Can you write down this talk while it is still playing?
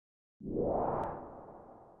Hi,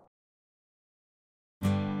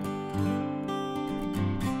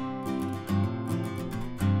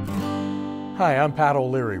 I'm Pat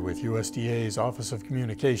O'Leary with USDA's Office of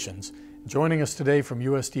Communications. Joining us today from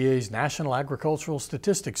USDA's National Agricultural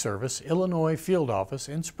Statistics Service, Illinois Field Office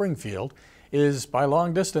in Springfield, is, by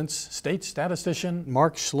long distance, State Statistician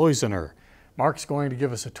Mark Schleusener. Mark's going to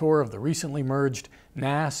give us a tour of the recently merged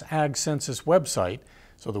NASS Ag Census website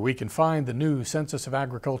so that we can find the new Census of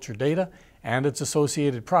Agriculture data and its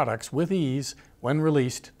associated products with ease when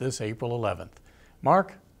released this April 11th.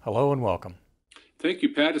 Mark, hello and welcome. Thank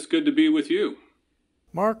you, Pat. It's good to be with you.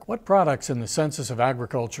 Mark, what products in the Census of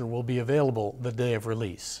Agriculture will be available the day of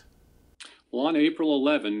release? Well, on April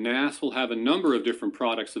 11, NASS will have a number of different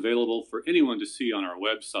products available for anyone to see on our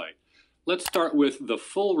website. Let's start with the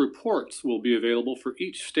full reports will be available for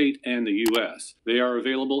each state and the U.S. They are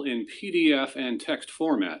available in PDF and text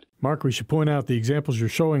format. Mark, we should point out the examples you're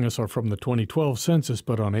showing us are from the 2012 census,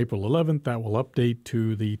 but on April 11th, that will update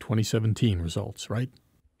to the 2017 results, right?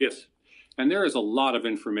 Yes. And there is a lot of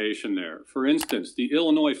information there. For instance, the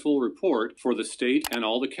Illinois full report for the state and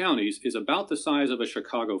all the counties is about the size of a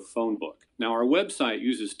Chicago phone book. Now, our website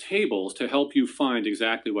uses tables to help you find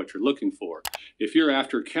exactly what you're looking for. If you're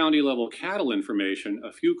after county-level cattle information,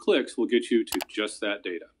 a few clicks will get you to just that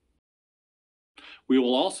data. We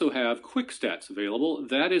will also have Quick Stats available.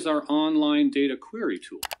 That is our online data query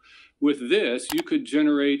tool. With this, you could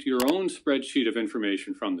generate your own spreadsheet of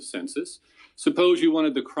information from the census. Suppose you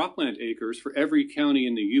wanted the cropland acres for every county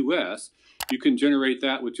in the U.S. You can generate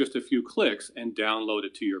that with just a few clicks and download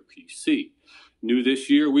it to your PC. New this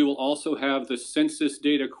year, we will also have the Census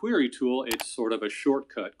Data Query tool. It's sort of a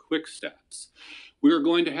shortcut, Quick Stats. We are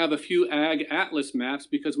going to have a few Ag Atlas maps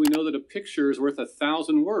because we know that a picture is worth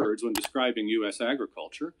 1,000 words when describing U.S.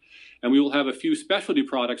 agriculture. And we will have a few specialty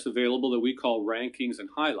products available that we call rankings and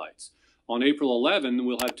highlights. On April 11,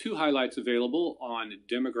 we'll have 2 highlights available on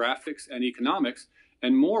demographics and economics,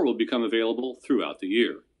 and more will become available throughout the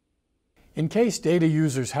year. In case data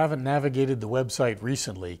users haven't navigated the website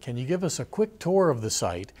recently, can you give us a quick tour of the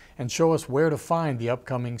site and show us where to find the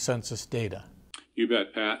upcoming census data? You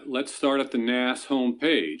bet, Pat. Let's start at the NASS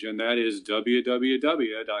homepage, and that is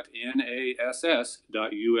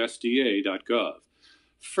www.nass.usda.gov.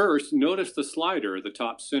 First, notice the slider at the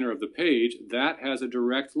top center of the page. That has a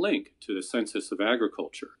direct link to the Census of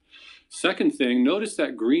Agriculture. Second thing, notice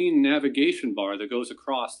that green navigation bar that goes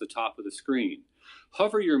across the top of the screen.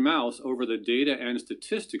 Hover your mouse over the Data and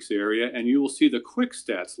Statistics area, and you will see the Quick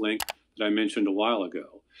Stats link that I mentioned a while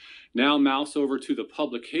ago. Now mouse over to the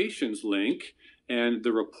Publications link, and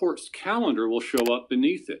the reports calendar will show up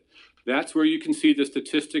beneath it. That's where you can see the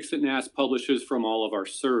statistics that NASS publishes from all of our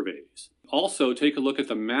surveys. Also, take a look at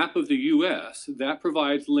the map of the U.S. That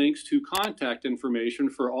provides links to contact information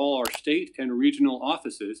for all our state and regional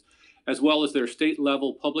offices, as well as their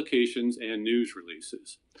state-level publications and news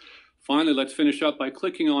releases. Finally, let's finish up by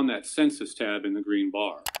clicking on that Census tab in the green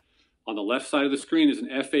bar. On the left side of the screen is an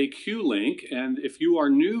FAQ link, and if you are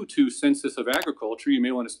new to Census of Agriculture, you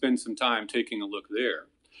may want to spend some time taking a look there.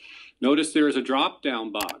 Notice there is a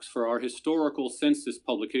drop-down box for our historical census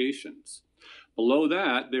publications. Below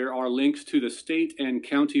that, there are links to the state and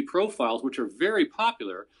county profiles, which are very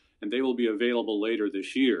popular, and they will be available later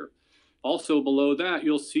this year. Also below that,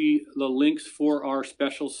 you'll see the links for our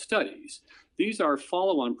special studies. These are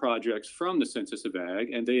follow-on projects from the Census of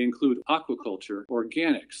Ag, and they include aquaculture,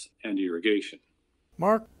 organics, and irrigation.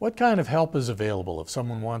 Mark, what kind of help is available if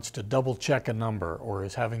someone wants to double-check a number or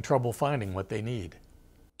is having trouble finding what they need?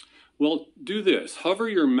 Well, do this. Hover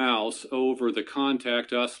your mouse over the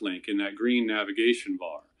Contact Us link in that green navigation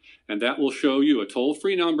bar, and that will show you a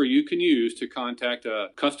toll-free number you can use to contact a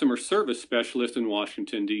customer service specialist in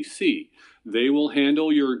Washington, D.C. They will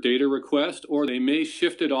handle your data request, or they may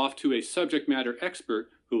shift it off to a subject matter expert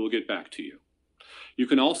who will get back to you. You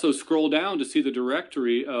can also scroll down to see the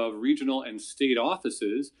directory of regional and state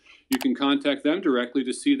offices. You can contact them directly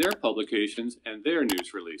to see their publications and their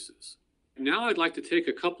news releases. Now I'd like to take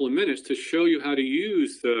a couple of minutes to show you how to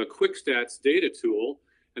use the Quick Stats data tool,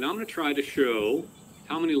 and I'm going to try to show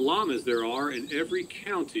how many llamas there are in every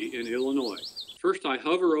county in Illinois. First, I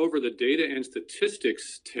hover over the Data and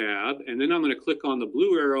Statistics tab, and then I'm going to click on the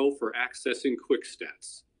blue arrow for accessing Quick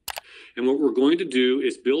Stats. And what we're going to do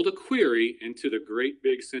is build a query into the great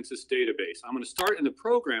big census database. I'm going to start in the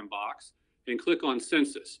program box and click on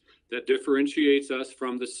Census. That differentiates us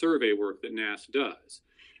from the survey work that NASS does.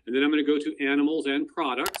 And then I'm going to go to Animals and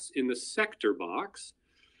Products in the Sector box.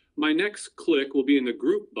 My next click will be in the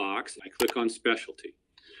Group box. I click on Specialty.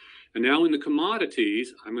 And now in the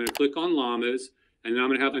Commodities, I'm going to click on Llamas, And then I'm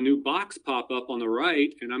going to have a new box pop up on the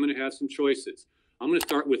right, and I'm going to have some choices. I'm going to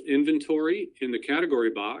start with inventory in the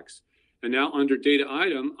category box. And now under data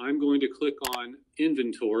item, I'm going to click on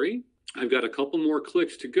inventory. I've got a couple more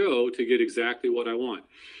clicks to go to get exactly what I want.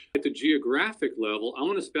 At the geographic level, I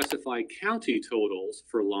want to specify county totals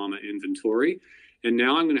for llama inventory. And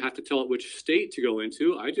now I'm going to have to tell it which state to go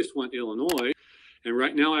into. I just want Illinois. And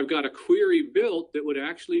right now I've got a query built that would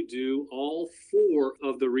actually do all 4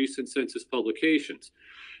 of the recent census publications.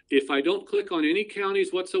 If I don't click on any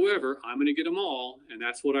counties whatsoever, I'm going to get them all, and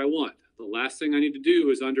that's what I want. The last thing I need to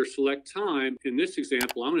do is under select time. In this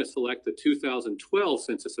example, I'm going to select the 2012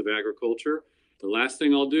 Census of Agriculture. The last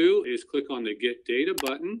thing I'll do is click on the Get Data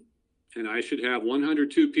button, and I should have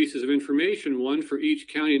 102 pieces of information, one for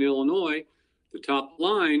each county in Illinois. The top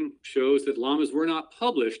line shows that llamas were not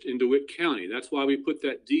published in DeWitt County. That's why we put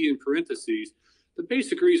that D in parentheses. The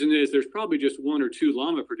basic reason is there's probably just 1 or 2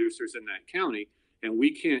 llama producers in that county, and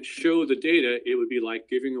we can't show the data. It would be like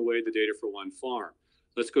giving away the data for one farm.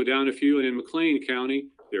 Let's go down a few, and in McLean County,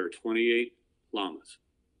 there are 28 llamas.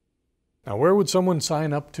 Now, where would someone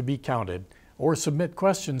sign up to be counted or submit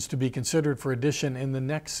questions to be considered for addition in the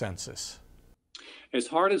next census? As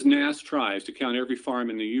hard as NASS tries to count every farm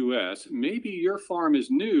in the U.S., maybe your farm is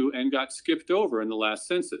new and got skipped over in the last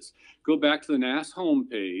census. Go back to the NASS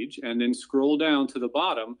homepage and then scroll down to the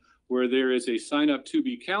bottom where there is a sign up to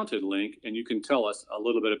be counted link, and you can tell us a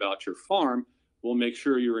little bit about your farm. We'll make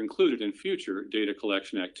sure you're included in future data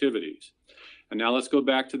collection activities. And now let's go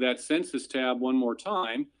back to that census tab one more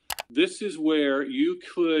time. This is where you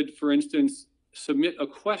could, for instance, submit a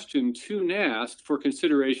question to NASS for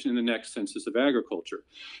consideration in the next Census of Agriculture.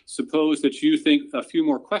 Suppose that you think a few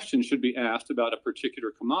more questions should be asked about a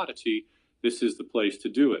particular commodity. This is the place to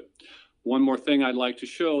do it. One more thing I'd like to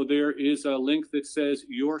show, there is a link that says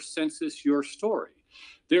Your Census, Your Story.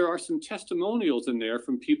 There are some testimonials in there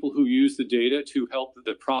from people who use the data to help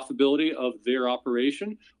the profitability of their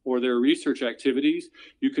operation or their research activities.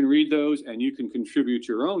 You can read those and you can contribute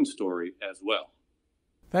your own story as well.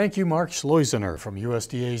 Thank you, Mark Schleusener from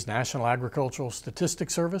USDA's National Agricultural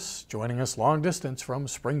Statistics Service, joining us long distance from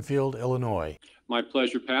Springfield, Illinois. My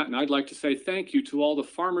pleasure, Pat, and I'd like to say thank you to all the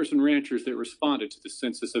farmers and ranchers that responded to the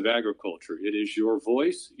Census of Agriculture. It is your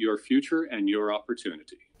voice, your future, and your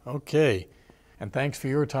opportunity. Okay, and thanks for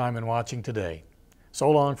your time in watching today. So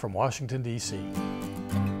long from Washington, D.C.